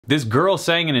This girl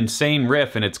sang an insane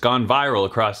riff and it's gone viral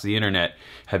across the internet.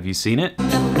 Have you seen it? And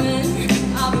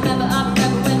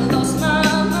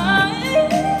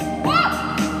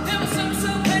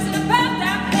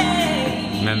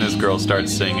then this girl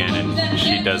starts singing and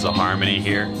she does a harmony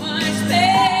here.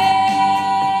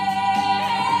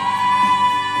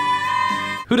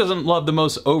 Who doesn't love the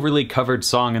most overly covered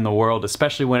song in the world,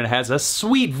 especially when it has a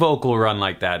sweet vocal run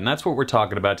like that? And that's what we're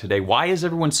talking about today. Why is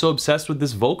everyone so obsessed with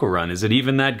this vocal run? Is it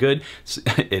even that good?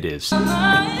 It is.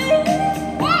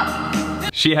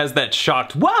 She has that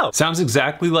shocked whoa! Sounds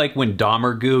exactly like when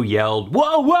Dahmergoo yelled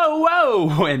whoa, whoa, whoa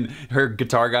when her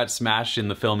guitar got smashed in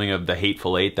the filming of The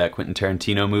Hateful Eight, that Quentin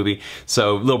Tarantino movie.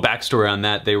 So, little backstory on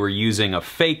that, they were using a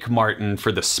fake Martin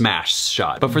for the smash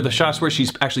shot. But for the shots where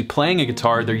she's actually playing a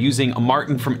guitar, they're using a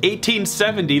Martin from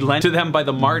 1870 lent to them by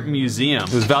the Martin Museum.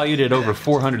 It was valued at over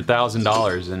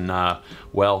 $400,000 and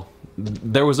well,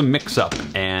 there was a mix-up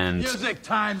and... Music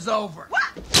time's over.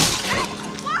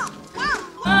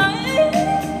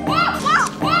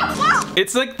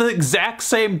 It's like the exact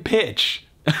same pitch.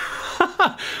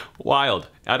 Wild.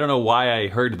 I don't know why I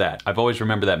heard that. I've always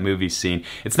remembered that movie scene.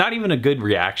 It's not even a good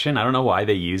reaction. I don't know why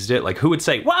they used it. Like, who would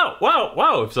say, whoa, whoa,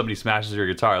 whoa, if somebody smashes your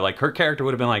guitar? Like, her character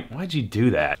would have been like, why'd you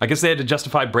do that? I guess they had to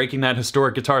justify breaking that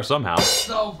historic guitar somehow. It's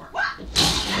over.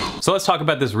 So let's talk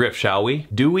about this riff, shall we?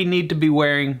 Do we need to be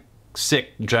wearing sick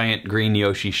giant green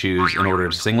Yoshi shoes in order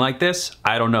to sing like this?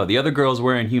 I don't know. The other girl's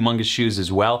wearing humongous shoes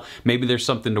as well. Maybe there's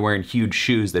something to wearing huge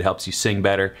shoes that helps you sing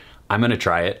better. I'm gonna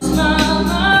try it.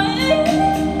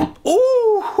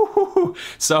 Ooh!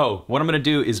 So what I'm gonna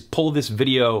do is pull this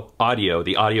video audio,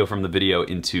 the audio from the video,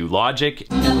 into Logic.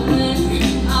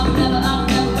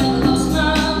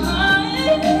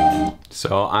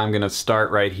 So I'm gonna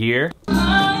start right here.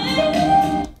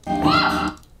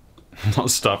 I'll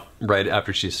stop right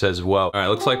after she says whoa. All right,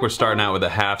 looks like we're starting out with a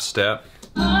half step.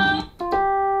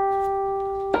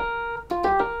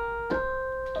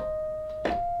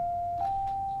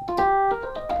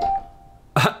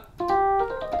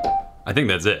 I think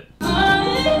that's it.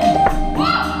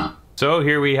 So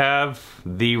here we have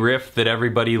the riff that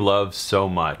everybody loves so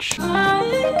much.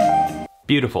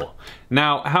 Beautiful.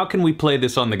 Now, how can we play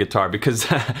this on the guitar? Because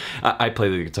I play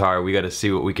the guitar, we gotta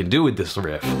see what we can do with this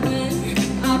riff.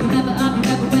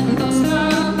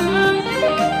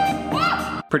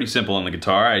 Pretty simple on the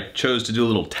guitar. I chose to do a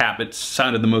little tap. It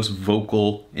sounded the most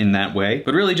vocal in that way.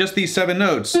 But really just these 7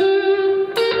 notes. And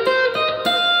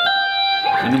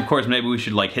then of course maybe we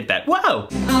should like hit that whoa!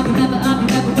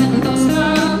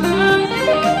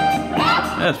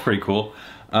 That's pretty cool.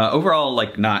 Overall,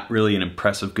 like, not really an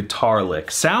impressive guitar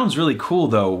lick. Sounds really cool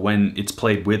though when it's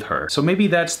played with her. So maybe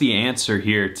that's the answer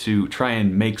here, to try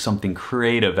and make something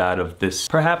creative out of this.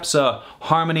 Perhaps a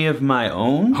harmony of my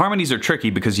own? Harmonies are tricky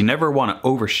because you never want to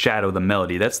overshadow the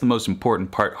melody. That's the most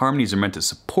important part. Harmonies are meant to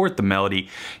support the melody.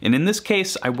 And in this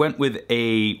case, I went with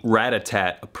a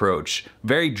rat-a-tat approach.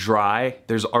 Very dry.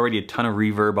 There's already a ton of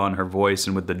reverb on her voice,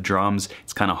 and with the drums,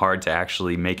 it's kind of hard to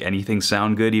actually make anything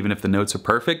sound good, even if the notes are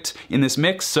perfect in this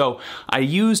mix. So I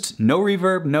used no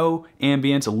reverb, no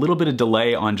ambience, a little bit of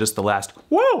delay on just the last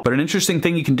whoa. But an interesting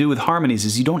thing you can do with harmonies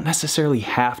is you don't necessarily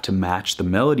have to match the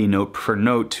melody note per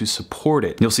note to support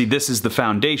it. You'll see this is the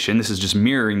foundation. This is just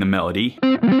mirroring the melody.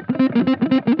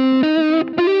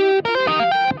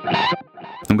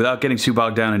 And without getting too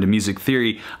bogged down into music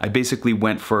theory, I basically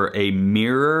went for a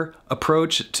mirror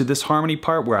approach to this harmony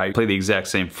part where I play the exact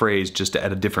same phrase just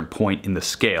at a different point in the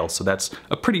scale. So that's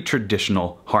a pretty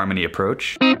traditional harmony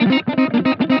approach. Now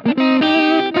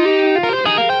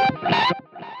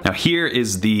here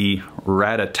is the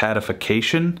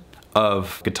rat-a-tatification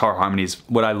of guitar harmonies.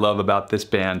 What I love about this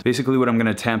band, basically what I'm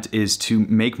gonna attempt is to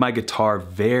make my guitar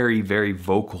very, very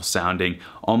vocal sounding,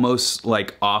 almost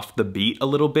like off the beat a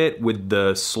little bit with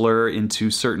the slur into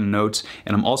certain notes.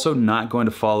 And I'm also not going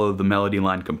to follow the melody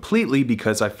line completely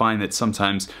because I find that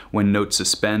sometimes when notes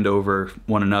suspend over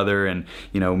one another and,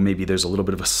 you know, maybe there's a little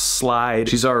bit of a slide,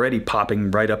 she's already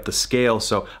popping right up the scale,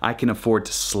 so I can afford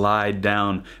to slide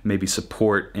down, maybe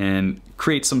support and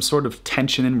create some sort of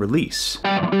tension and release.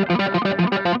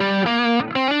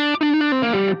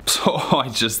 So I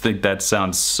just think that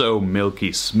sounds so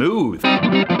milky smooth.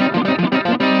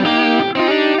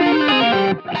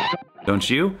 Don't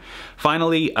you?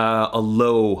 Finally, a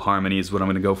low harmony is what I'm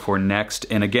gonna go for next.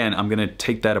 And again, I'm gonna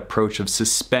take that approach of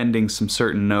suspending some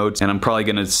certain notes, and I'm probably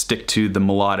gonna stick to the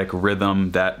melodic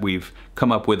rhythm that we've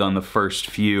come up with on the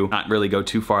first few. Not really go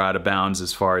too far out of bounds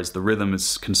as far as the rhythm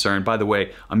is concerned. By the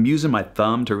way, I'm using my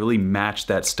thumb to really match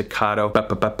that staccato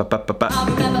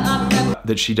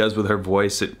that she does with her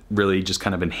voice. It really just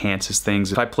kind of enhances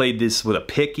things. If I played this with a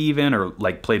pick even, or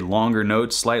like played longer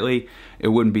notes slightly, it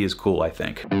wouldn't be as cool, I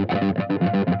think.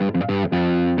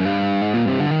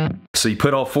 So you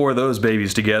put all 4 of those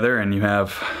babies together and you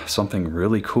have something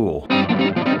really cool.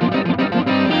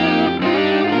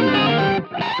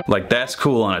 Like, that's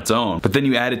cool on its own, but then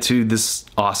you add it to this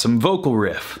awesome vocal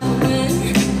riff. Did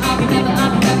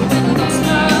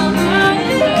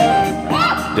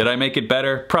I make it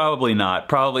better? Probably not.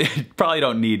 Probably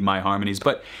don't need my harmonies,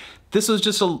 but this was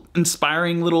just an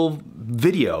inspiring little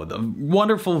video. The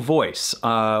wonderful voice,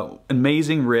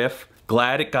 amazing riff.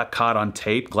 Glad it got caught on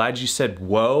tape. Glad you said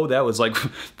whoa. That was like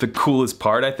the coolest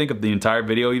part, I think, of the entire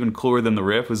video. Even cooler than the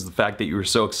riff was the fact that you were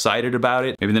so excited about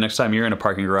it. Maybe the next time you're in a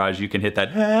parking garage, you can hit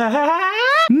that. I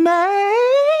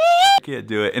can't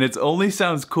do it. And it only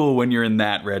sounds cool when you're in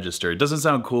that register. It doesn't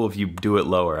sound cool if you do it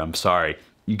lower. I'm sorry.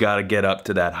 You gotta get up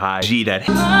to that high G, that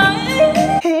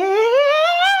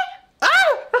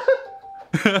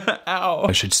Ow.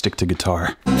 I should stick to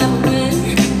guitar.